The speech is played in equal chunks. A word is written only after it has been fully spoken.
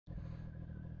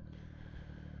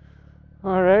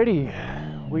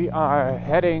Alrighty, we are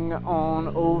heading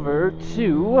on over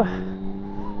to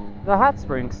the hot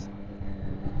springs.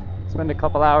 Spend a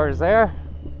couple hours there,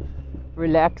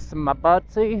 relax my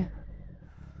buttsy.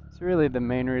 It's really the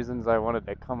main reasons I wanted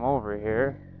to come over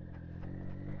here.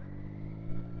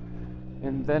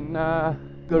 And then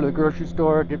go to the grocery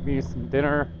store, get me some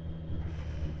dinner.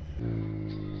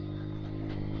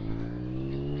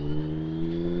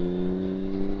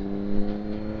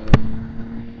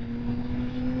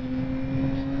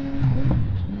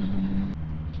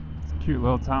 It's a cute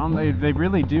little town. They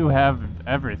really do have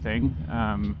everything.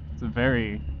 It's a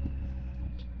very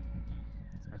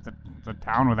it's a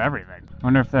town with everything. I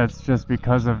wonder if that's just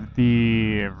because of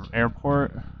the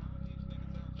airport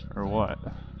or what.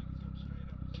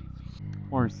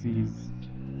 Horsies.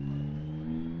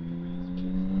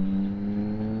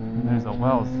 And there's a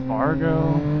Wells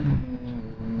Fargo.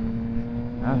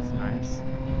 That's nice.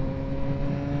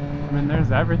 I mean,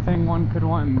 there's everything one could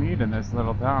want and need in this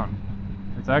little town.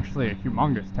 It's actually a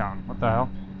humongous town. What the hell?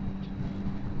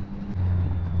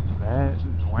 That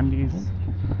Wendy's.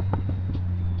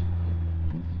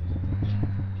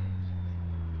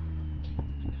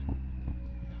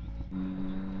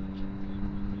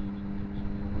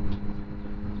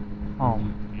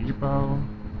 Home Depot.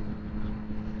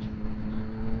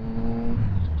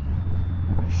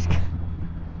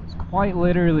 It's quite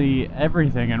literally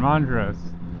everything in Montrose.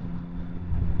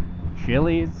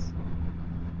 Chili's.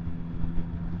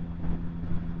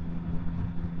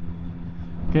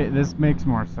 Okay, this makes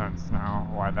more sense now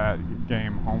why that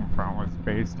game Homefront was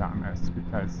based on this,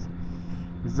 because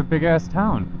this is a big ass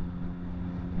town.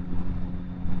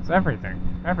 It's everything,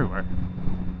 everywhere.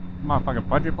 Motherfucking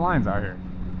budget blinds out here.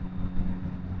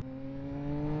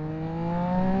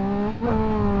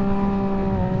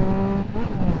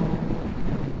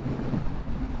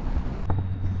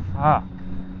 Fuck.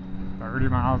 30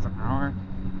 miles an hour?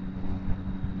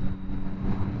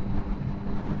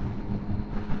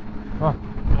 Fuck,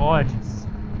 gorgeous.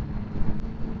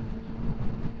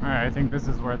 Alright, I think this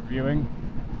is worth viewing.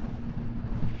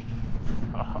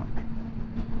 Fuck.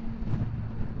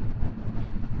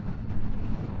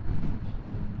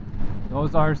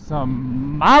 Those are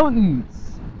some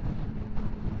mountains!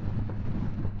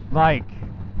 Like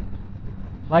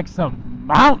some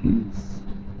mountains!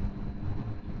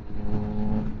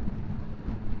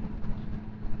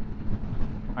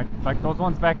 Like those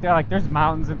ones back there, like there's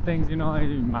mountains and things, you know, like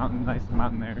mountain, nice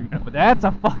mountain there, you know, but that's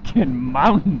a fucking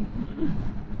mountain!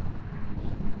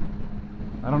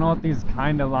 I don't know what these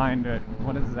kinda lined are.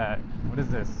 What is that? What is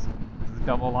this? Is this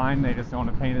double line? They just don't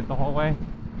want to paint it the whole way?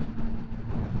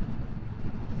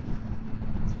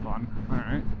 It's fun.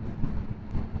 Alright.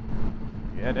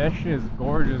 Yeah, that shit is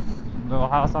gorgeous. Little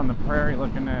house on the prairie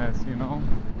looking ass, you know?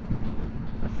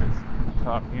 That shit's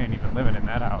tough. He ain't even living in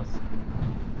that house.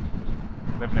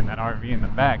 Living in that RV in the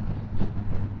back.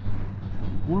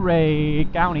 Hooray,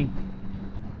 county.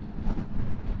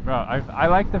 Bro, I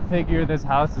like to figure this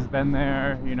house has been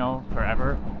there, you know,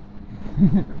 forever.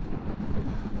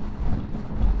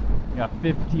 Got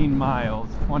 15 miles,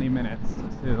 20 minutes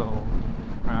till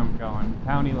where I'm going.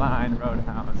 County Line,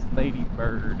 Roadhouse, Lady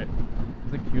Bird.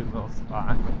 It's a cute little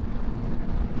spot.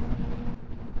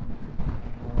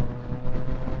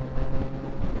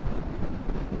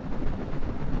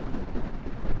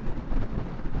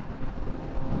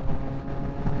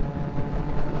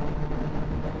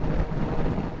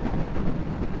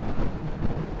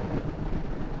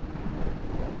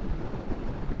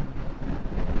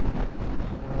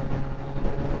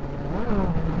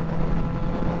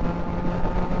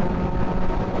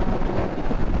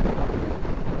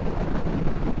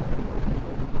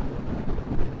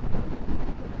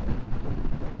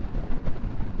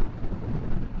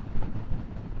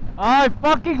 I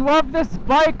fucking love this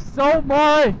bike so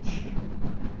much!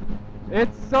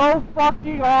 It's so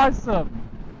fucking awesome!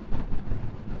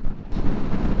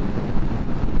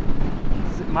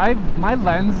 My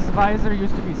lens visor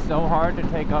used to be so hard to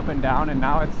take up and down, and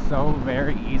now it's so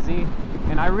very easy.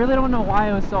 And I really don't know why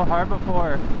it was so hard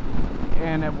before,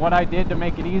 and what I did to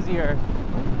make it easier.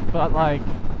 But like,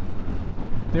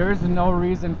 there's no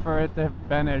reason for it to have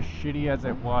been as shitty as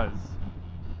it was.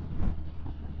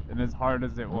 And as hard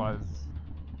as it was.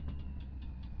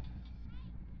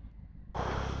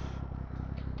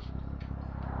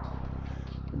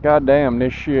 God damn,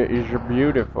 this shit is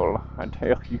beautiful. I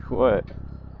tell you what.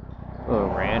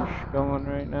 Little ranch going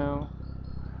right now.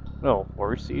 Little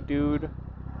horsey dude.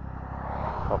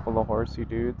 Couple of horsey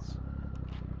dudes.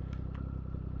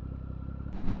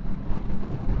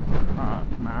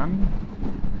 Man.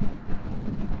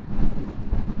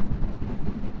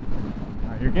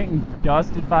 You're getting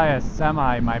dusted by a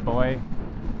semi, my boy.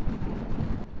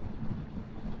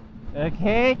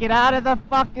 Okay, get out of the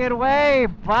fucking way,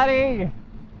 buddy!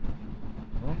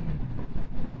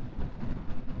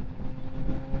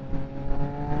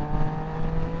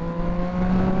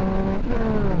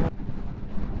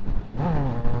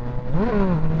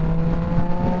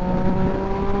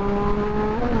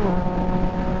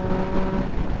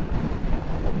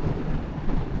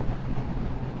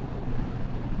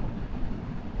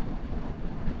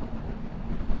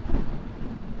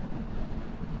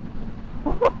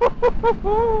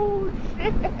 Oh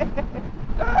shit!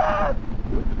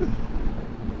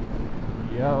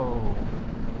 Yo.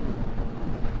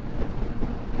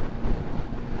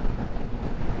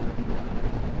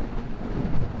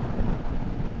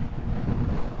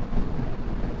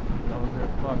 Those are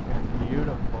fucking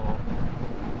beautiful.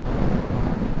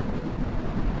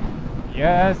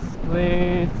 Yes,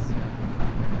 please.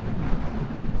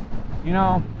 You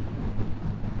know,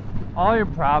 all your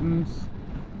problems,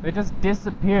 they just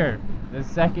disappear the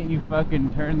second you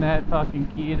fucking turn that fucking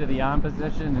key to the on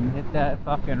position and hit that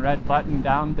fucking red button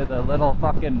down to the little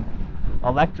fucking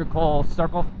electrical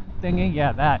circle thingy.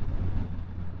 Yeah, that.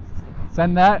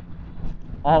 Send that.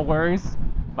 All worries.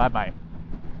 Bye-bye.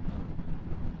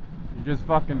 You're just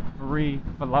fucking free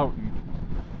floating.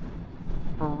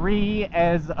 Free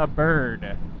as a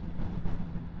bird,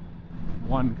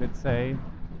 one could say.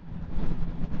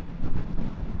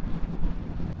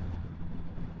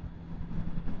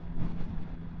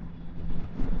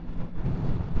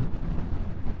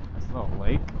 Little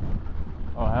lake.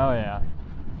 Oh hell yeah.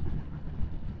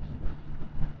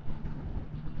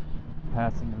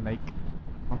 Passing the lake.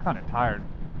 I'm kind of tired.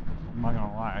 I'm not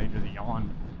gonna lie, I just yawned.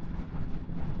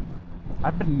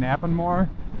 I've been napping more.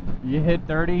 You hit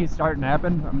 30, you start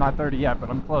napping. I'm not 30 yet, but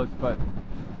I'm close. But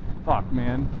fuck,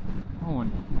 man.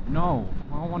 No,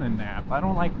 I don't want to nap. I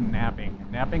don't like napping.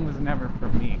 Napping was never for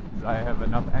me because I have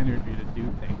enough energy to do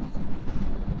things.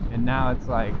 And now it's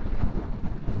like,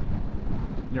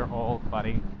 you're old,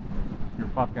 buddy. You're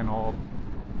fucking old.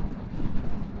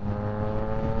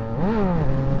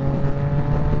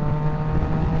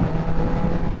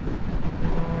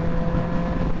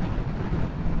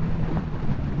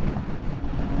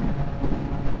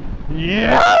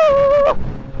 Yeah!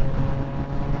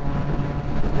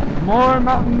 More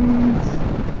mountains!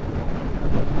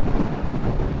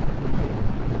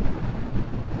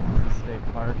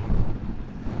 State park.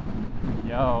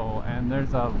 Yo, and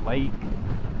there's a lake.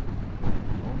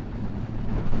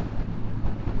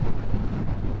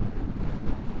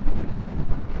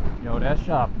 Yo, that's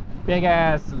a big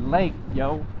ass lake,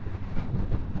 yo.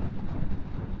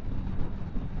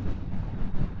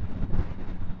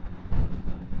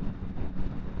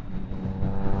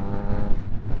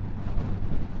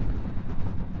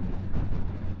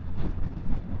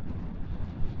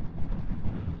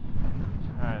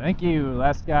 Alright, thank you,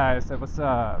 last guy said what's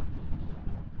up.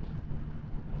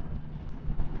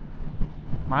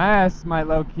 My ass might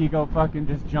low-key go fucking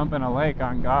just jump in a lake,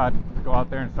 on God. Just go out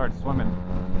there and start swimming.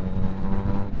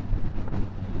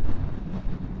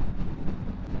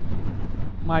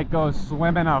 Might go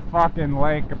swim in a fucking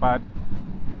lake, but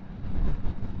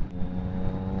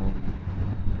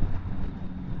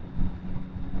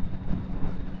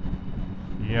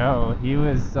yo, he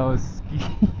was so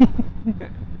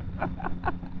scared.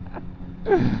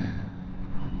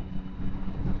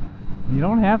 You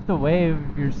don't have to wave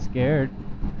if you're scared.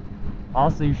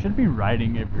 Also, you should be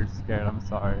riding if you're scared. I'm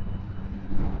sorry.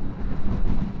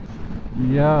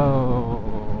 Yo.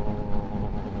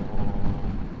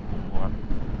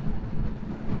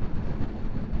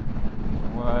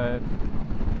 What?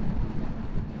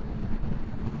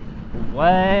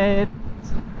 What?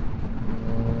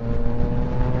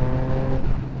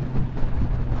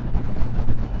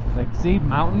 Like, see,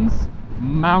 mountains?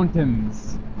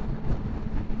 Mountains.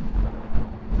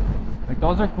 Like,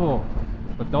 those are cool,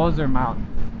 but those are mountains.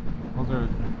 Those are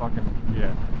fucking,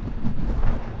 yeah.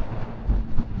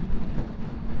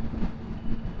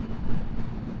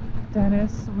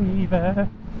 Dennis Weaver.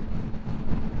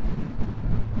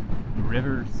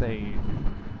 River Sage.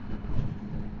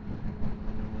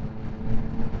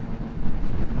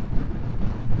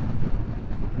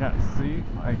 Yeah, see,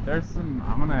 like there's some,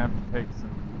 I'm gonna have to take some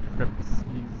trips.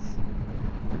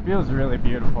 It feels really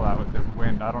beautiful out with this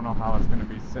wind. I don't know how it's gonna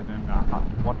be sitting in hot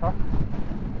water,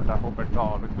 but I hope it's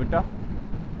all good. 2.9,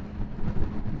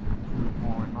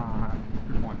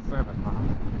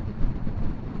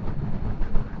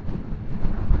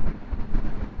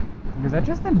 2.7. Is that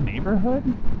just the neighborhood?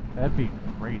 That'd be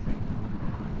crazy.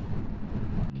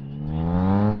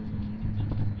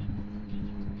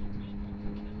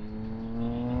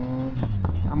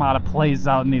 some out of place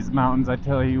out in these mountains, I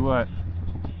tell you what.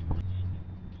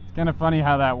 It's kind of funny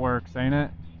how that works, ain't it?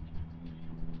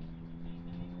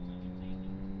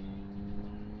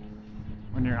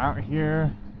 When you're out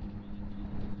here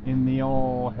in the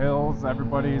old hills,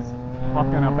 everybody's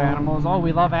fucking up animals. Oh,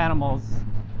 we love animals.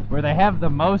 Where they have the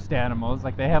most animals,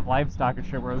 like they have livestock and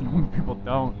shit, whereas most people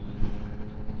don't.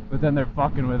 But then they're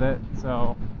fucking with it,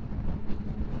 so.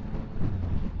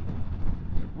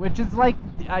 Which is like,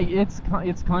 it's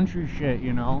country shit,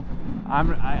 you know.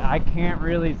 I can't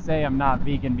really say I'm not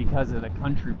vegan because of the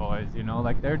country boys, you know.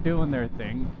 Like, they're doing their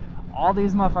thing. All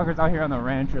these motherfuckers out here on the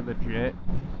ranch are legit.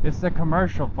 It's the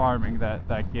commercial farming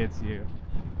that gets you,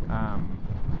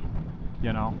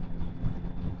 you know.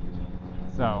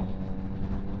 So,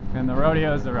 and the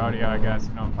rodeo is the rodeo, I guess.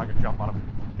 You know, if I could jump on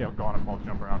a, go on a pole,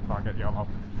 jump around, fuck it, YOLO.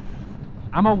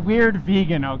 I'm a weird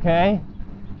vegan, okay?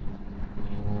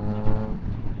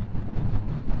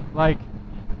 Like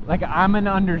I'm an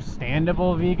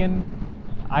understandable vegan.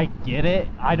 I get it.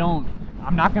 I'm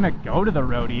not gonna go to the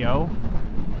rodeo.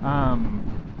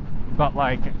 But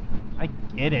like, I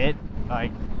get it.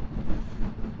 Like,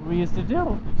 what we used to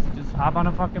do, just hop on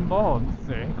a fucking bull and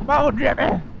say, "Come on,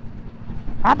 Jimmy,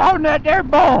 hop on that there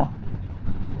bull."